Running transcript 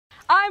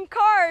I'm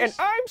Karsh. And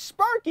I'm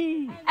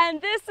Sparky.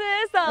 And this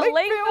is the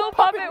Lakeville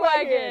Puppet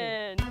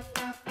Wagon.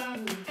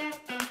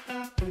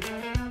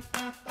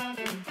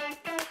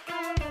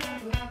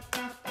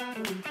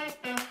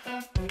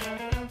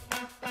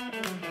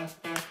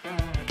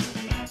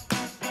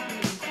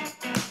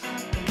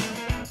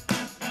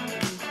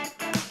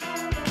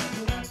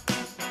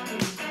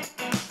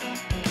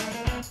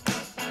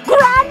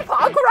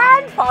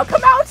 Grandpa,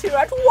 come out here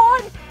at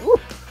once. Ooh.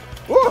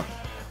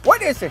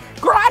 What is it?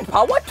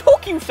 Grandpa, what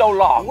took you so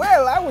long?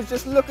 Well, I was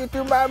just looking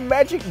through my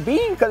magic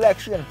bean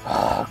collection.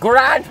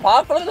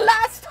 Grandpa, for the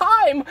last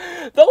time,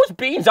 those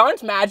beans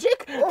aren't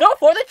magic. They're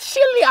for the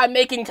chili I'm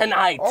making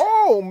tonight.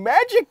 Oh,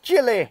 magic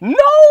chili.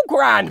 No,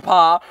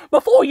 Grandpa.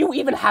 Before you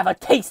even have a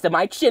taste of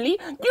my chili,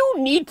 you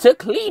need to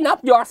clean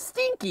up your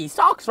stinky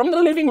socks from the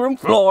living room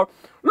floor.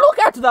 Look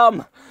at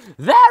them.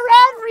 They're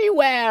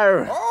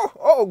everywhere.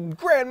 Oh,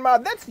 Grandma,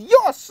 that's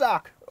your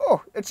sock.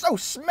 Oh, it's so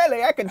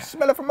smelly. I can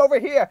smell it from over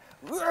here.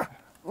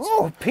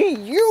 Oh,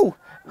 P.U.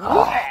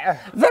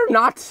 They're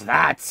not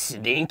that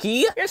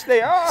stinky. Yes, they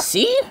are.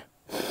 See?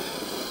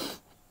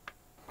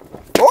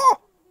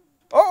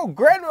 Oh,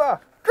 Grandma,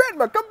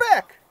 come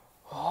back.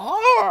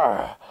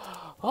 Oh,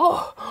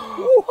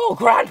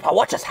 Grandpa,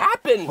 what just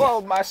happened?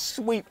 Oh, my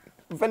sweet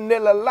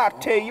vanilla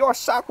latte, your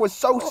sock was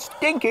so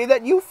stinky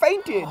that you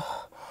fainted.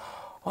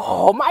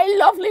 Oh, my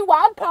lovely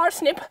wild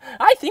parsnip.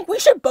 I think we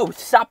should both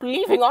stop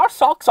leaving our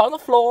socks on the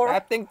floor. I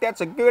think that's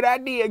a good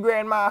idea,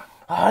 Grandma.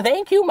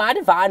 Thank you, my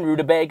divine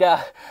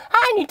rutabaga.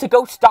 I need to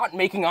go start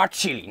making our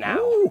chili now.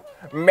 Ooh,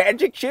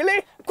 magic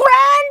chili?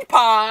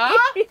 Grandpa!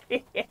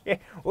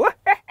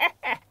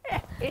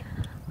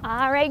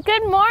 All right,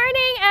 good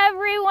morning,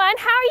 everyone.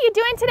 How are you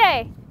doing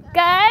today?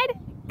 Good?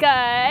 Good.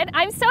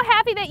 I'm so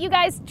happy that you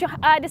guys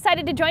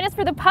decided to join us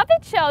for the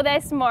puppet show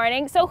this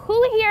morning. So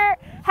who here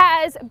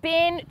has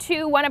been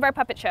to one of our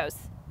puppet shows?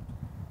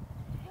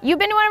 You've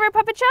been to one of our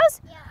puppet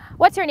shows? Yeah.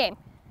 What's your name?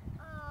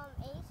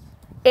 Ace.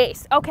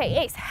 Ace.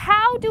 Okay, Ace.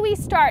 How do we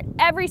start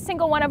every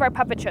single one of our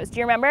puppet shows? Do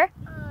you remember?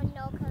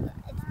 No, because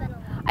it's been a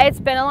long time. It's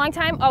been a long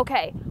time?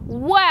 Okay.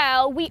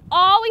 Well, we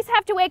always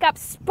have to wake up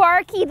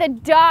Sparky the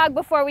dog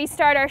before we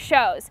start our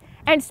shows.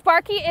 And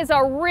Sparky is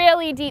a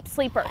really deep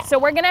sleeper, so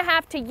we're gonna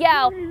have to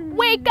yell,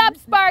 "Wake up,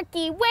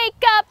 Sparky,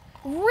 wake up,"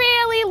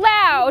 really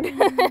loud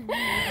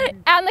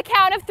on the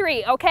count of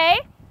 3,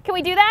 okay? Can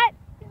we do that?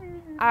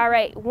 All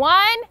right,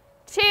 1,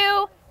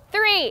 2,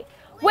 3.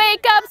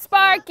 Wake up,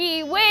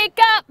 Sparky, wake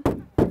up.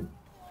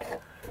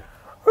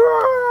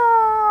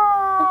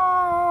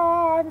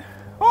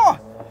 Oh,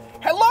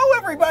 hello,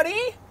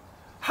 everybody.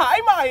 Hi,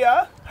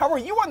 Maya. How are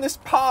you on this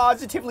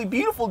positively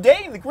beautiful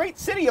day in the great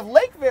city of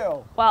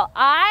Lakeville? Well,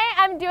 I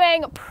am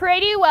doing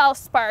pretty well,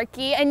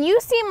 Sparky, and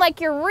you seem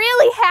like you're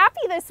really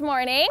happy this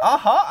morning.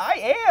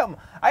 I am.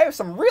 I have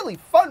some really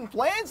fun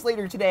plans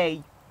later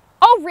today.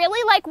 Oh,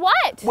 really? Like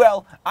what?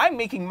 Well, I'm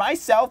making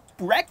myself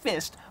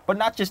breakfast, but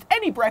not just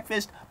any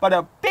breakfast, but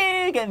a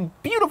big and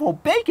beautiful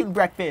bacon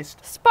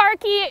breakfast.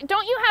 Sparky,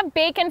 don't you have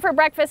bacon for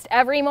breakfast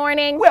every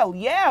morning? Well,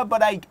 yeah,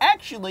 but I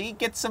actually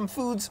get some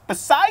foods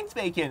besides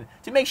bacon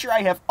to make sure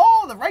I have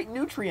all the right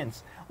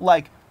nutrients,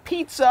 like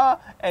pizza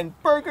and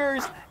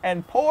burgers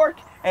and pork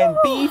and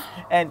beef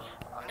and...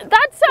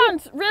 That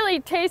sounds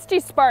really tasty,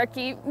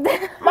 Sparky.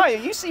 Maya,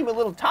 you seem a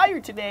little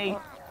tired today.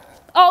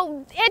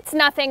 Oh, it's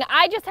nothing.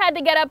 I just had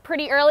to get up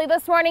pretty early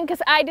this morning because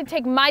I had to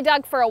take my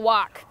dog for a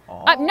walk.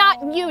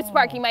 Not you,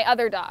 Sparky, my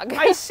other dog.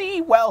 I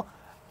see. Well,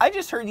 I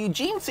just heard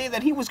Eugene say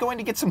that he was going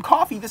to get some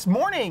coffee this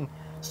morning.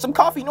 Some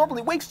coffee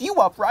normally wakes you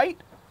up, right?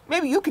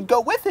 Maybe you could go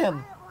with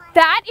him.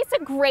 That is a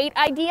great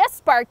idea,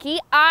 Sparky.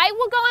 I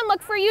will go and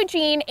look for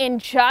Eugene in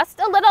just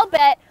a little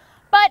bit.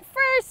 But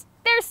first,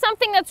 there's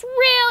something that's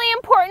really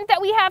important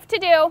that we have to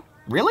do.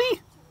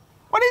 Really?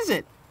 What is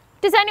it?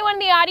 Does anyone in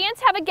the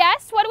audience have a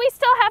guess? What do we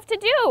still have to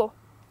do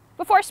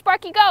before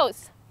Sparky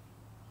goes?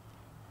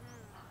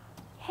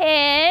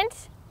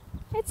 Hint.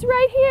 It's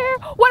right here.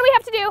 What do we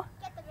have to do?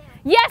 Get the mail.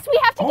 Yes, we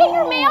have to get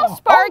your mail,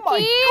 Sparky. Oh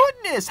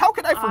my goodness, how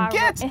could I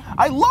forget?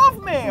 I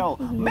love mail.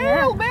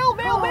 Mail.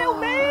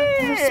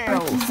 There's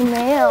Sparky's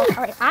mail.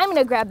 All right, I'm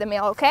gonna grab the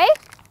mail, okay?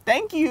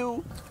 Thank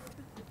you.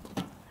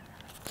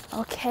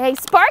 Okay,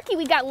 Sparky,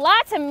 we got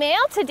lots of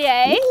mail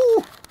today.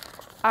 Ooh.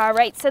 All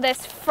right, so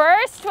this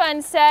first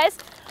one says,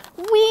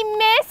 "We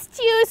missed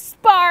you,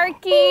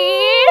 Sparky."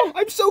 Oh,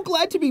 I'm so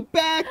glad to be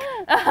back.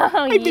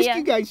 I missed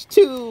you guys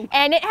too.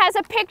 And it has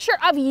a picture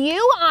of you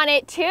on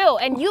it too,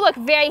 and you look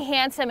very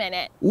handsome in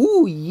it.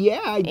 Ooh,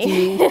 yeah, I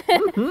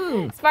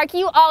do. Sparky,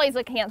 you always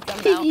look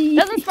handsome though.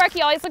 Doesn't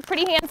Sparky always look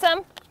pretty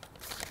handsome?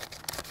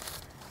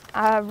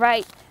 All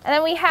right, and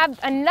then we have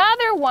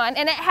another one,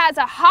 and it has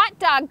a hot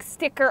dog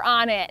sticker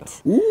on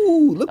it.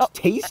 Ooh, looks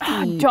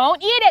tasty.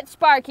 Don't eat it,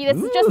 Sparky.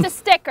 This is just a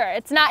sticker.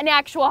 It's not an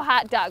actual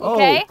hot dog,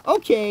 okay? Oh,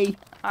 okay.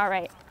 All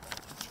right.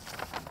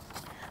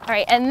 All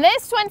right, and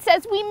this one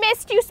says, "We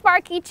missed you,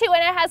 Sparky, too,"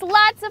 and it has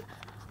lots of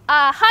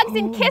hugs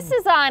and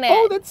kisses on it.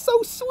 Oh, that's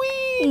so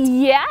sweet.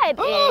 Yeah, it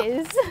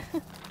is.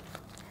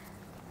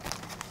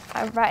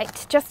 All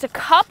right, just a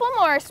couple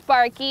more,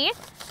 Sparky.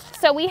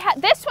 So we have,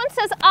 this one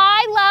says,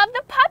 "I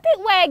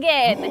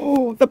Wagon.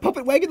 Oh, the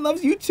puppet wagon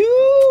loves you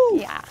too.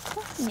 Yeah,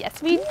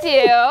 yes we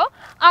do.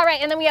 All right,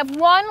 and then we have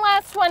one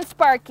last one,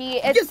 Sparky.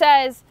 It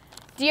says,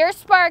 Dear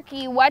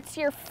Sparky, what's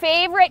your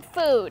favorite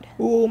food?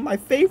 Oh, my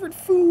favorite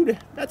food.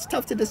 That's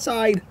tough to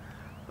decide.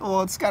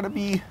 Oh, it's gotta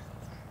be,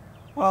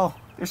 well,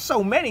 there's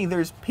so many.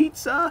 There's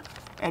pizza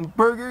and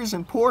burgers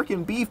and pork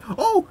and beef.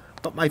 Oh,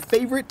 but my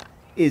favorite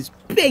is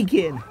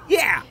bacon.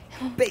 Yeah,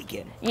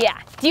 bacon. Yeah.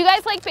 Do you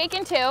guys like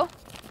bacon too?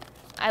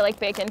 I like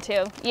bacon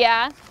too.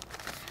 Yeah.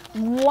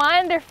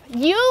 Wonderful.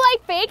 You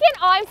like bacon?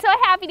 Oh, I'm so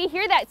happy to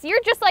hear that. So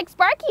you're just like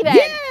Sparky then.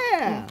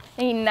 Yeah.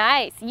 Hey,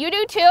 nice. You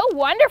do too?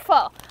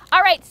 Wonderful.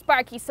 All right,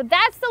 Sparky. So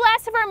that's the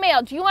last of our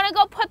mail. Do you want to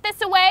go put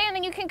this away and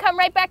then you can come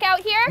right back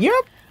out here?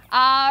 Yep.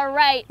 All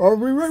right. I'll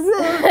be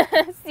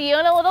right. See you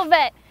in a little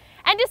bit.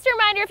 And just a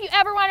reminder, if you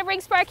ever want to bring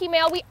Sparky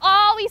mail, we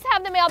always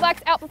have the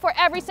mailbox out before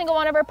every single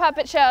one of our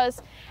puppet shows.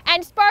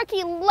 And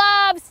Sparky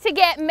loves to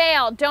get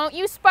mail, don't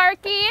you,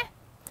 Sparky?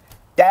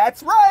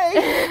 That's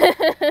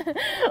right.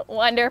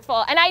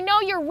 Wonderful. And I know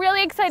you're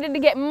really excited to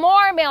get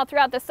more mail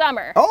throughout the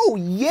summer. Oh,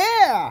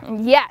 yeah.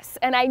 Yes,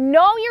 and I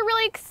know you're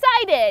really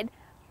excited,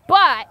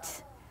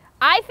 but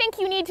I think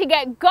you need to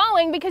get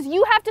going because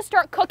you have to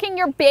start cooking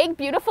your big,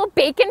 beautiful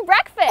bacon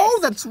breakfast. Oh,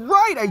 that's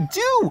right, I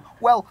do.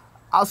 Well,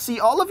 I'll see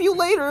all of you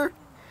later.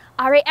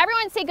 All right,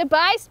 everyone say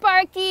goodbye,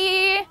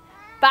 Sparky.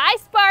 Bye,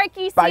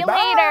 Sparky. See you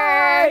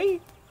later.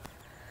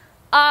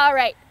 All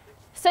right.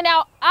 So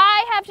now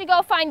I have to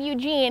go find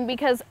Eugene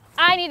because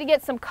I need to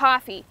get some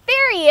coffee.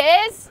 There he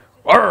is.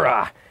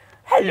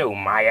 Hello,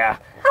 Maya.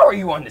 How are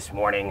you on this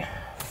morning?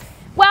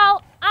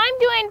 Well, I'm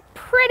doing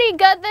pretty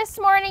good this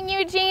morning,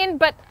 Eugene,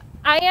 but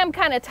I am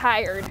kind of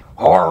tired.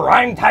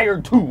 I'm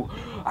tired too.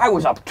 I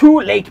was up too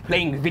late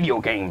playing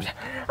video games.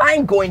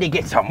 I'm going to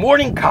get some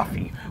morning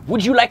coffee.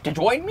 Would you like to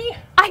join me?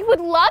 I would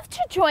love to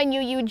join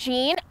you,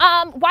 Eugene.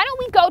 Why don't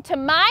we go to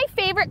my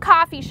favorite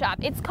coffee shop?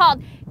 It's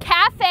called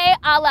Cafe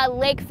a la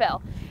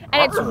Lakeville.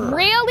 And it's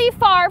really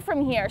far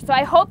from here, so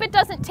I hope it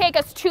doesn't take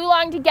us too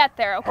long to get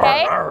there,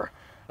 okay?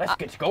 Let's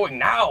get going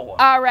now.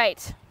 All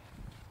right.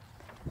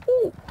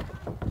 Ooh.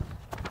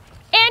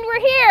 And we're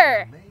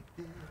here.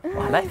 Oh,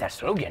 I like that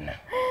slogan.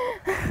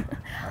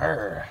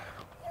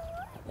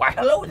 Why,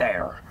 hello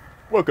there.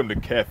 Welcome to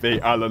Cafe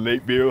a la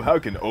Lakeville. How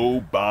can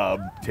old Bob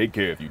take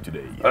care of you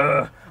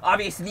today?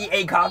 Obviously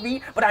a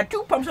coffee, but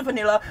 2 pumps of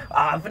vanilla,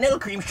 vanilla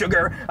cream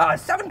sugar,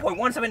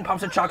 7.17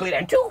 pumps of chocolate,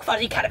 and 2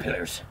 fuzzy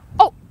caterpillars.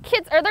 Oh,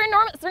 kids, is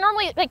there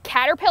normally like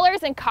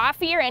caterpillars in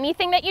coffee or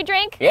anything that you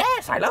drink?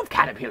 Yes, I love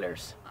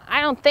caterpillars.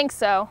 I don't think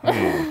so.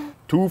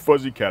 2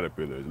 fuzzy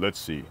caterpillars. Let's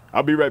see.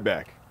 I'll be right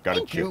back.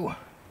 Thank you.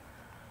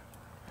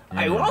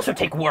 I will also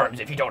take worms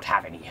if you don't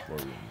have any.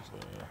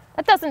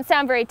 That doesn't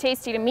sound very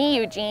tasty to me,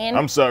 Eugene.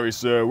 I'm sorry,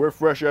 sir. We're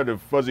fresh out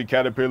of fuzzy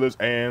caterpillars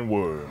and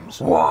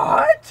worms.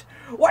 What?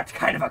 What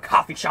kind of a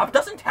coffee shop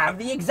doesn't have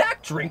the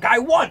exact drink I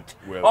want?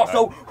 Well,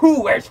 also,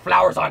 who wears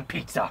flowers on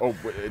pizza? Oh,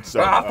 it's...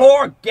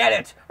 forget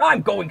it.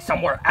 I'm going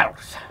somewhere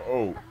else.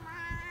 Oh.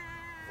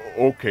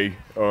 Okay.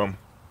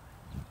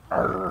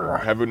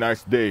 Have a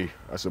nice day,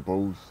 I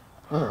suppose.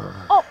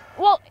 Oh,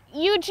 well,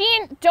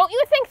 Eugene, don't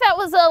you think that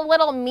was a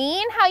little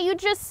mean how you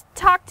just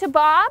talked to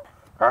Bob?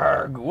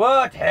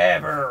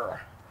 Whatever.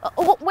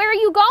 Where are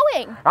you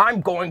going?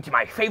 I'm going to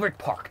my favorite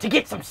park to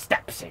get some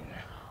steps in.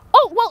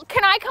 Oh, well,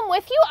 can I come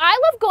with you? I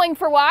love going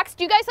for walks.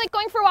 Do you guys like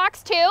going for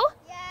walks too?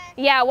 Yes.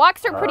 Yeah,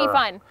 walks are pretty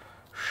fun.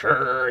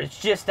 Sure, it's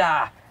just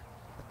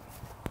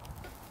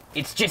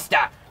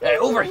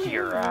over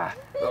here,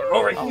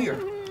 over here.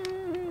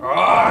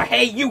 Oh,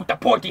 hey, you, the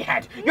pointy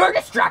head. You're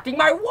distracting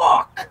my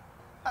walk.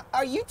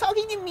 Are you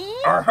talking to me?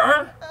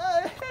 Uh-huh.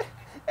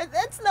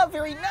 That's not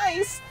very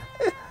nice.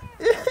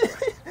 No.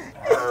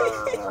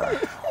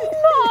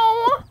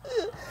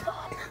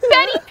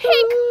 Betty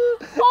Pig.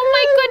 Oh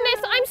my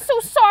goodness, I'm so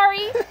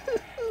sorry.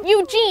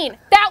 Eugene,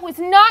 that was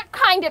not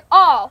kind at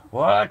all.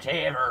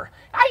 Whatever.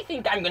 I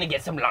think I'm gonna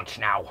get some lunch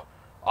now.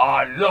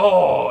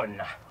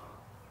 Alone.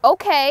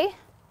 Okay.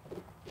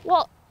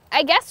 Well,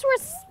 I guess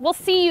we'll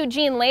see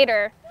Eugene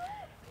later.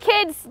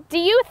 Kids, do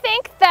you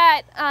think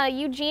that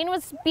Eugene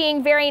was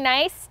being very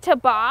nice to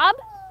Bob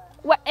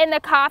in the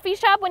coffee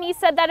shop when he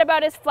said that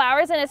about his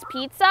flowers and his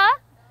pizza?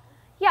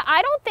 Yeah,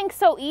 I don't think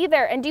so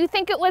either. And do you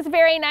think it was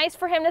very nice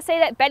for him to say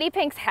that Betty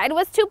Pink's head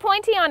was too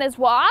pointy on his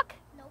walk?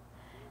 Nope.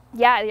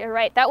 Yeah, you're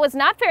right. That was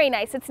not very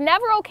nice. It's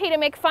never okay to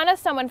make fun of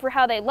someone for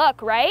how they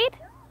look, right?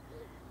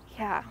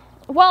 Yeah.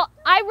 Well,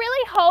 I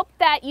really hope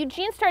that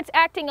Eugene starts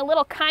acting a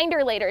little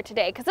kinder later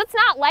today, because it's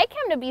not like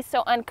him to be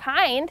so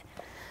unkind.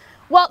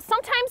 Well,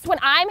 sometimes when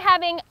I'm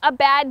having a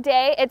bad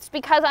day, it's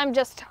because I'm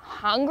just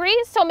hungry.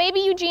 So maybe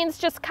Eugene's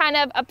just kind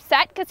of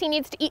upset because he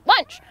needs to eat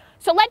lunch.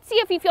 So let's see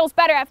if he feels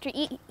better after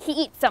he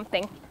eats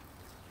something.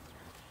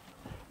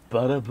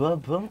 I'm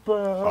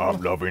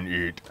loving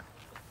it.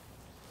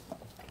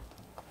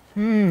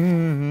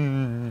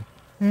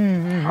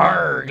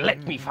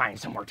 Let me find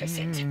somewhere to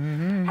sit.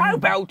 How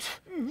about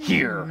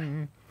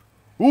here?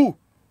 Oh,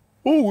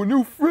 a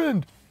new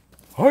friend.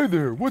 Hi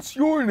there, what's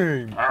your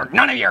name?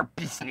 None of your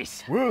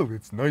business. Well,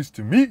 it's nice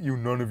to meet you,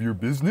 none of your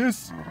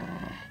business.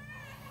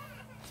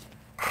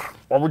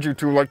 What would you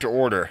two like to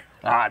order?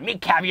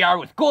 Meat caviar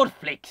with gold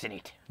flakes in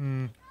it.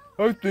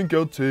 I think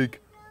I'll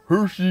take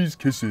Hershey's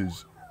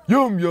Kisses.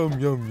 Yum, yum,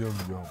 yum, yum,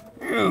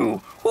 yum. Ew,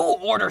 who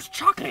orders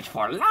chocolate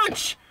for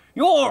lunch?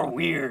 You're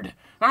weird.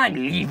 I'm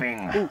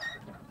leaving.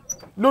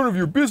 None of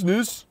your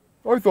business.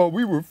 I thought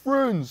we were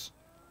friends.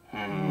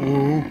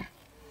 Oh,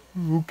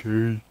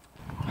 okay.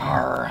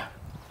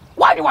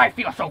 Why do I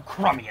feel so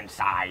crummy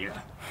inside?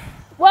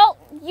 Well,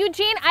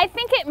 Eugene, I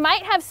think it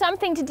might have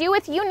something to do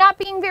with you not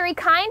being very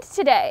kind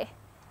today.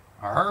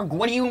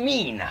 What do you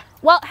mean?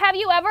 Well, have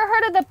you ever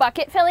heard of the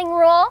bucket filling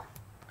rule?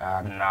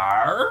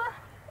 No.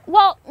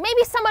 Well,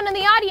 maybe someone in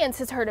the audience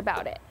has heard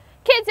about it.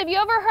 Kids, have you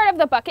ever heard of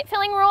the bucket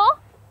filling rule?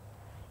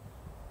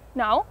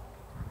 No?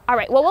 All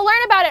right, well, we'll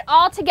learn about it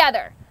all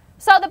together.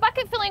 So the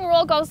bucket filling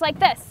rule goes like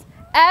this.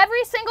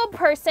 Every single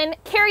person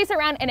carries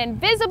around an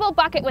invisible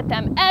bucket with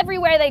them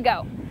everywhere they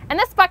go. And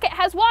this bucket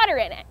has water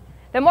in it.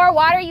 The more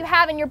water you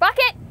have in your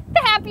bucket,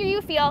 the happier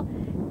you feel.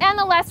 And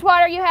the less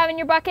water you have in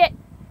your bucket,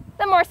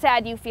 the more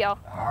sad you feel.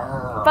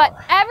 But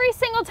every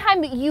single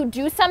time that you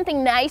do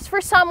something nice for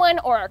someone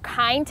or are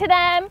kind to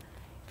them,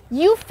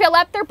 you fill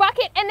up their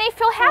bucket and they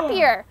feel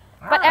happier.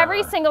 But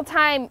every single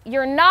time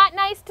you're not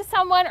nice to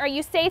someone or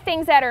you say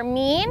things that are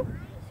mean,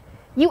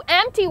 you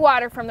empty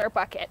water from their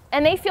bucket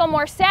and they feel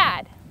more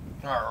sad.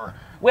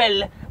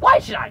 Well, why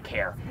should I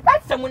care?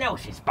 That's someone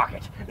else's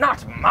bucket,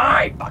 not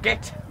my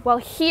bucket. Well,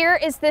 here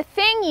is the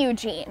thing,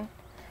 Eugene.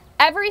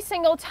 Every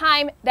single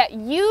time that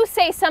you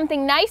say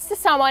something nice to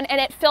someone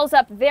and it fills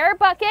up their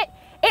bucket,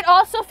 it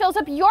also fills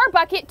up your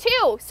bucket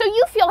too, so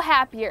you feel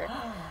happier.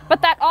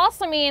 But that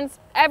also means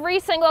every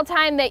single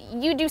time that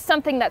you do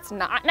something that's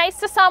not nice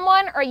to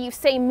someone or you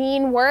say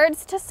mean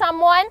words to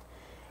someone,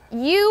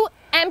 you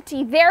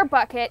empty their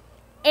bucket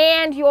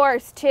and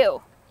yours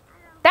too.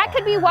 That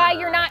could be why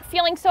you're not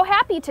feeling so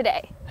happy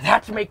today.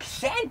 That makes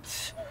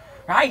sense.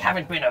 I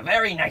haven't been a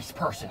very nice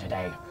person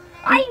today.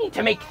 I need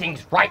to make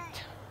things right.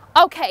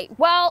 Okay,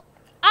 well,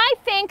 I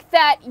think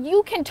that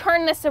you can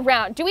turn this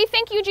around. Do we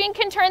think Eugene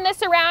can turn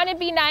this around and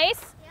be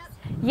nice?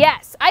 Yep.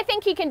 Yes, I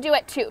think he can do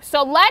it too.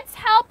 So let's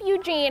help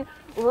Eugene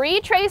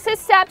retrace his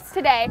steps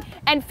today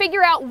and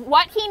figure out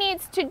what he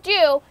needs to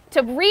do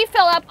to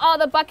refill up all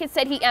the buckets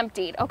that he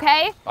emptied,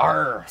 okay?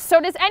 So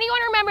does anyone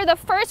remember the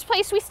first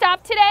place we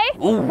stopped today?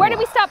 Ooh. Where did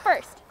we stop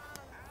first?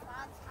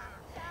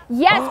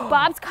 Yes,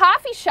 Bob's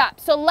Coffee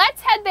Shop. So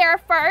let's head there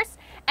first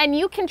and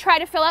you can try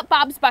to fill up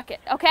Bob's bucket,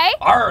 okay?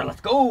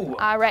 Let's go.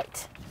 All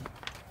right.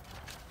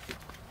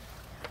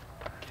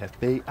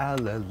 Cafe a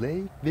la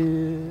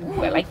Lakeville.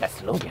 Ooh, I like that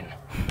slogan.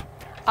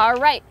 All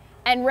right,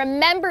 and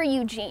remember,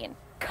 Eugene,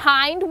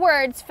 kind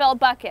words fill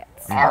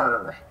buckets.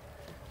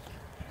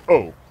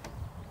 Oh,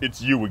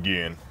 it's you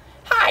again.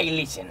 Hi,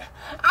 listen.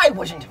 I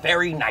wasn't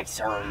very nice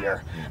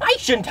earlier. I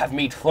shouldn't have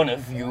made fun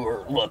of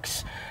your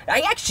looks.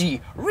 I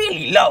actually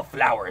really love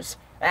flowers,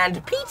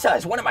 and pizza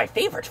is one of my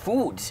favorite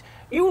foods.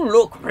 You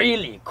look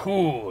really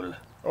cool.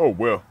 Oh,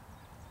 well,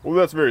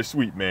 that's very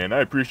sweet, man. I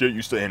appreciate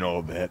you saying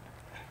all that.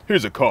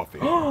 Here's a coffee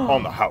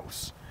on the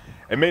house.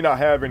 It may not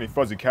have any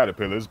fuzzy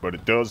caterpillars, but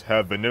it does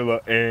have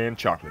vanilla and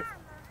chocolate.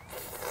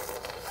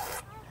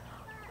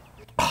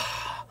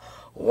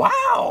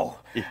 Wow,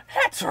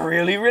 that's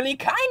really, really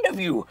kind of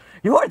you.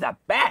 You're the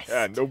best.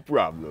 No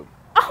problem.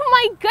 Oh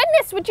my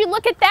goodness, would you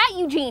look at that,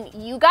 Eugene?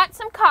 You got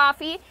some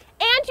coffee,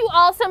 and you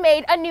also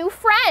made a new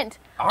friend.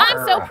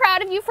 I'm so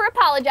proud of you for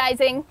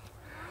apologizing.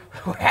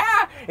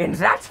 Yeah, and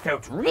that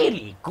felt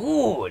really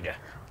good.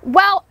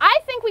 Well, I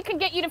think we can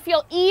get you to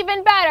feel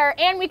even better,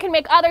 and we can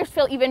make others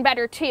feel even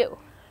better too.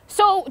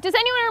 So, does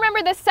anyone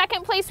remember the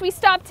second place we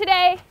stopped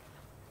today?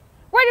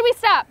 Where did we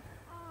stop?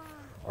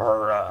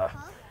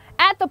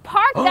 At the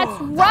park,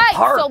 that's right.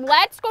 Park. So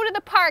let's go to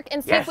the park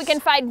and see if we can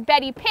find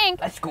Betty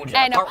Pink Let's go to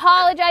and the park.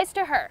 apologize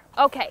to her.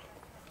 Okay.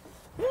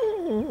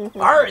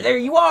 There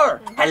you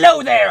are.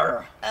 Hello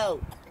there. Oh,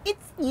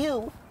 it's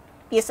you.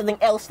 You have something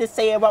else to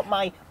say about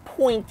my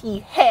pointy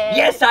head?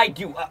 Yes, I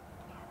do.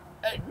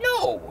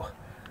 No.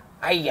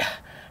 I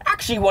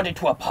actually wanted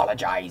to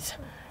apologize.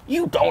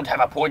 You don't have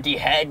a pointy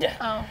head.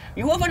 Oh.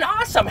 You have an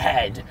awesome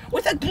head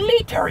with a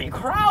glittery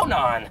crown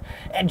on.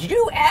 And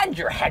you and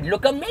your head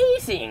look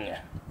amazing.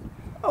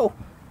 Oh,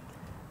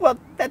 well,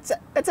 that's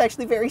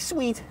actually very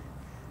sweet.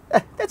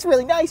 That's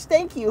really nice,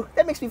 thank you.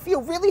 That makes me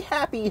feel really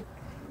happy.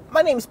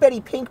 My name's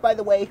Betty Pink, by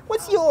the way.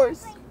 What's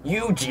yours?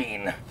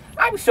 Eugene,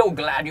 I'm so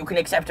glad you can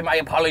accept my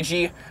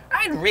apology.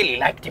 I'd really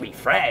like to be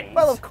friends.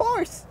 Well, of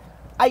course.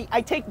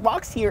 I take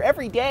walks here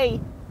every day.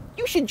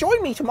 You should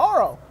join me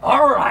tomorrow.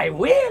 I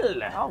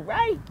will. All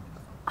right.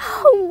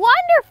 Oh,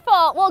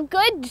 wonderful. Well,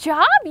 good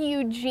job,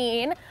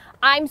 Eugene.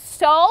 I'm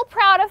so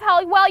proud of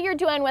how well you're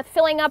doing with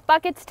filling up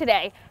buckets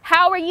today.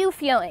 How are you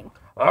feeling?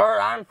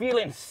 I'm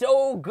feeling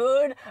so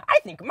good. I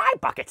think my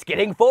bucket's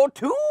getting full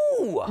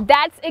too.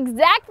 That's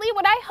exactly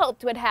what I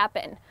hoped would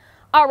happen.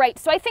 All right,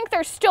 so I think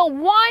there's still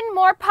one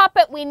more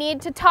puppet we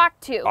need to talk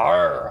to.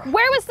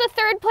 Where was the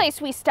third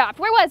place we stopped?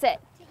 Where was it?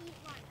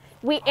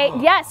 We ate,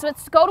 yes,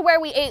 let's go to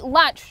where we ate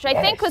lunch, which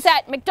I think was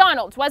at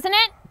McDonald's, wasn't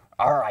it?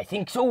 I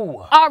think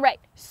so. All right,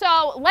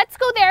 so let's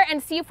go there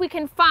and see if we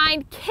can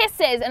find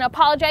Kisses and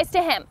apologize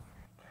to him.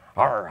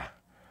 Arr.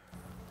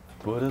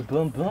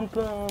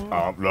 Ba-da-bum-bum-bum.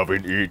 I'm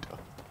loving it.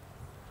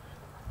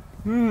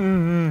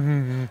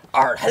 Hello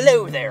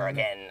there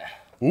again.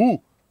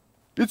 Oh,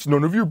 it's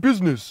none of your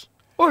business.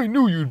 I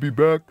knew you'd be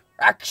back.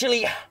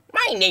 Actually,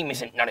 my name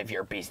isn't none of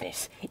your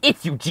business.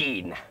 It's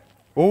Eugene.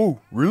 Oh,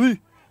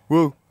 really?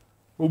 Well,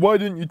 why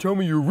didn't you tell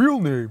me your real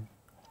name?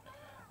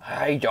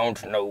 I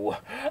don't know.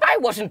 I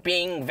wasn't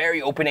being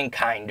very open and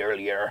kind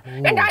earlier,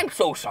 and I'm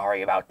so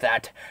sorry about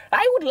that.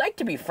 I would like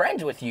to be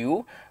friends with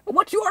you.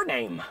 What's your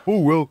name? Oh,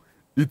 well,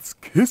 it's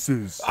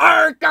Kisses.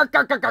 I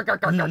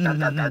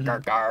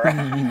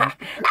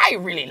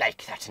really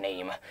like that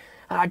name.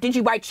 Did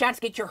you by chance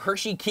get your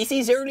Hershey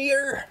Kisses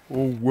earlier?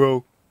 Oh,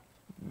 well,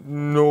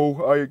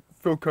 no, I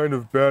felt kind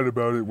of bad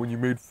about it when you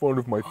made fun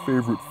of my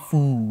favorite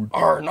food.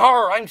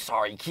 No, I'm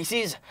sorry,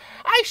 Kisses.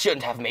 I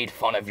shouldn't have made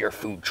fun of your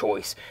food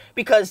choice,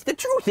 because the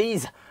truth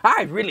is,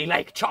 I really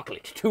like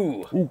chocolate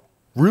too. Oh,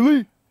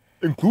 really?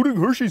 Including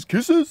Hershey's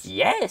Kisses?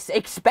 Yes,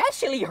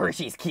 especially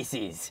Hershey's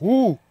Kisses.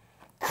 Oh.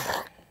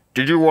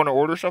 Did you want to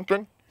order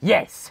something?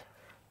 Yes,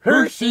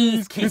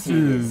 Hershey's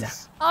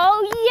Kisses.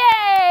 Oh,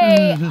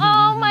 yay!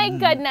 Oh, my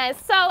goodness.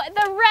 So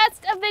the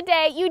rest of the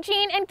day,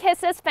 Eugene and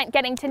Kisses spent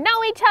getting to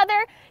know each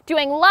other,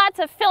 doing lots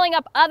of filling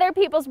up other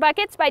people's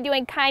buckets by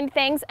doing kind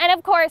things, and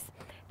of course,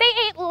 they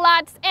ate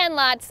lots and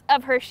lots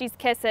of Hershey's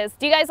Kisses.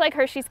 Do you guys like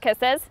Hershey's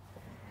Kisses?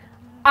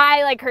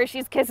 I like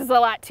Hershey's Kisses a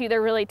lot too.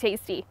 They're really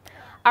tasty.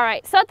 All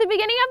right, so at the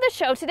beginning of the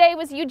show today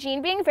was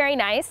Eugene being very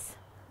nice.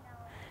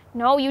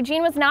 No,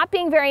 Eugene was not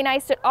being very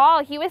nice at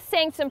all. He was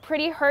saying some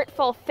pretty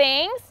hurtful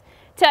things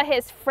to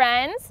his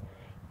friends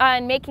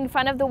and making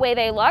fun of the way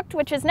they looked,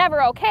 which is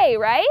never okay,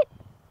 right?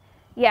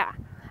 Yeah.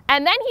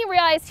 And then he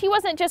realized he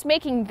wasn't just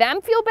making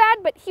them feel bad,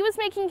 but he was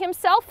making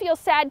himself feel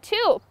sad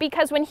too,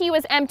 because when he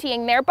was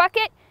emptying their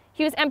bucket,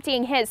 he was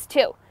emptying his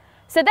too.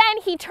 So then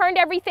he turned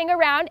everything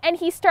around and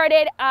he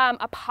started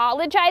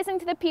apologizing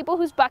to the people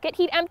whose bucket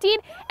he'd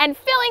emptied and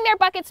filling their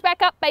buckets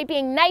back up by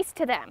being nice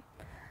to them.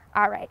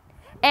 All right.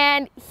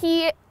 And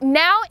he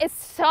now is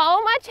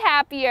so much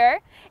happier,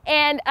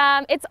 and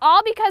it's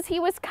all because he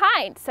was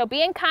kind. So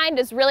being kind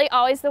is really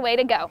always the way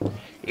to go.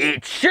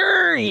 It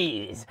sure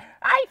is.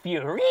 I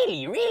feel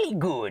really, really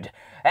good.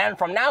 And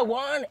from now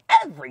on,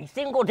 every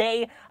single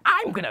day,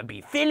 I'm gonna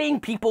be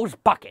filling people's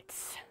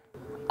buckets.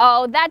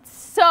 Oh, that's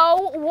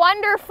so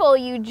wonderful,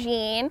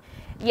 Eugene.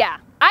 Yeah,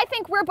 I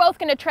think we're both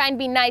gonna try and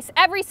be nice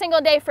every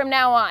single day from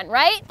now on,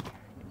 right?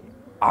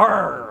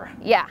 Arr!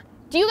 Yeah.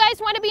 Do you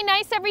guys want to be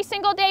nice every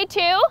single day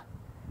too?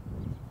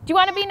 Do you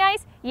want to be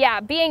nice? Yeah,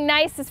 being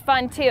nice is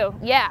fun too.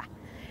 Yeah.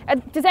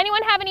 Does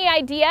anyone have any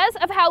ideas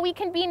of how we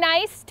can be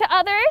nice to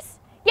others?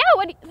 Yeah,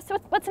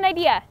 what's an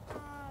idea?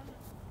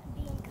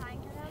 Being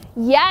kind to them.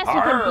 Yes, we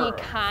can be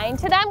kind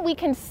to them. We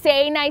can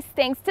say nice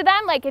things to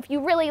them. Like if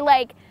you really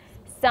like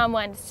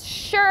someone's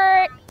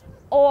shirt,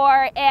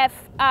 or if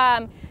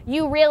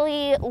you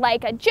really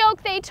like a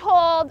joke they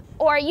told,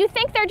 or you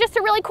think they're just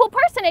a really cool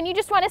person and you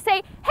just want to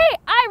say, hey,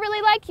 I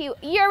really like you,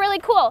 you're really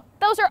cool.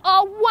 Those are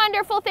all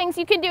wonderful things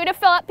you can do to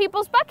fill up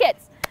people's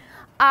buckets.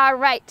 All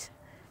right,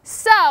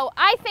 so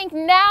I think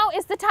now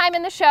is the time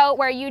in the show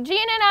where Eugene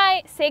and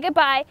I say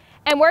goodbye,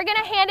 and we're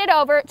gonna hand it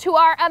over to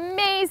our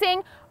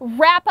amazing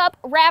wrap-up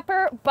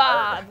rapper,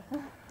 Bob.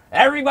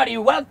 Everybody,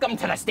 welcome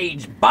to the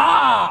stage,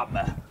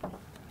 Bob!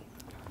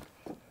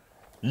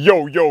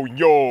 Yo, yo,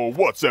 yo,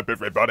 what's up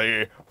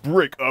everybody?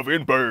 Brick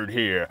Oven Bird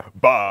here,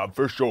 Bob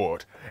for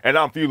short. And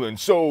I'm feeling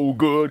so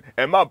good,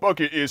 and my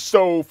bucket is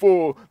so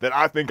full that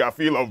I think I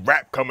feel a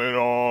rap coming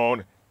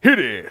on. Hit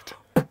it!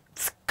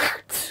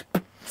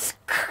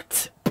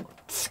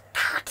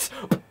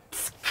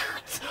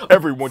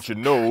 Everyone should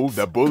know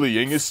that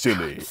bullying is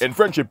silly, and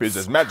friendship is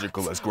as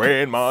magical as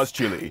Grandma's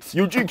chili.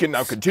 Eugene can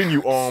now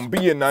continue on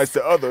being nice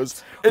to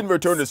others. In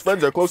return, his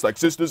friends are close like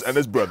sisters and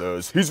his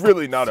brothers. He's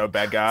really not a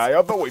bad guy,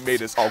 although he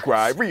made us all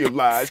cry.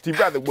 Realized he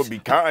rather would be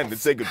kind than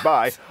say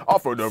goodbye.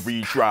 Offered a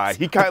retry,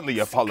 he kindly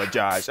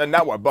apologized, and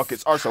now our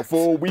buckets are so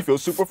full we feel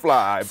super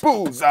fly.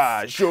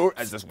 Bullseye, sure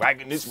as this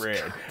wagon is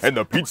red, and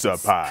the pizza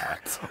pie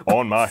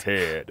on my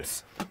head.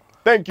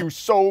 Thank you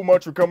so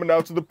much for coming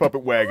out to the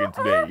Puppet Wagon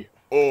today.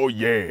 Oh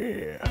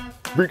yeah.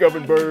 Brick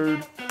Oven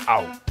Bird,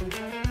 out.